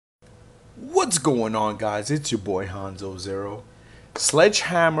What's going on, guys? It's your boy Hanzo Zero.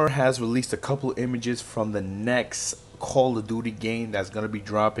 Sledgehammer has released a couple images from the next Call of Duty game that's going to be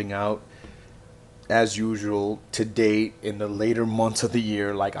dropping out as usual to date in the later months of the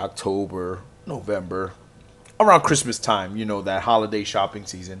year, like October, November, around Christmas time, that holiday shopping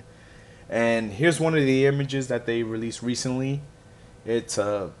season. And here's one of the images that they released recently. It's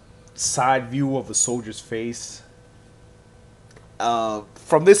a side view of a soldier's face.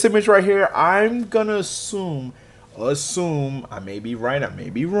 From this image right here, I'm gonna assume I may be right, I may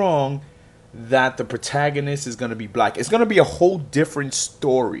be wrong, that the protagonist is gonna be black. It's gonna be a whole different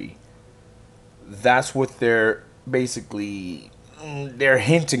story. That's what they're hinting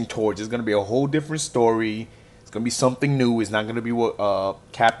towards. It's gonna be a whole different story. It's gonna be something new. It's not gonna be what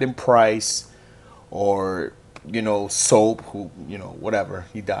Captain Price or Soap, who whatever,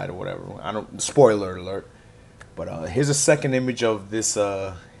 he died or whatever. I don't. Spoiler alert. But here's a second image of this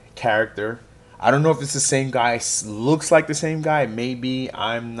character. I don't know if it's the same guy. Looks like the same guy. Maybe.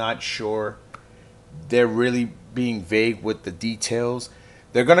 I'm not sure. They're really being vague with the details.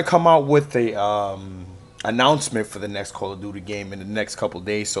 They're gonna come out with a announcement for the next Call of Duty game in the next couple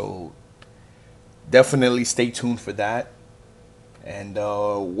days. So definitely stay tuned for that. And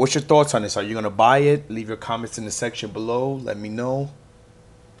what's your thoughts on this? Are you gonna buy it? Leave your comments in the section below. Let me know.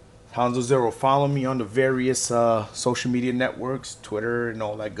 Hanzo Zero. Follow me on the various social media networks, Twitter and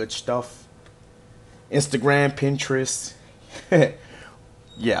all that good stuff. Instagram, Pinterest.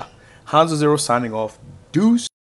 Yeah. Hanzo Zero signing off. Deuce.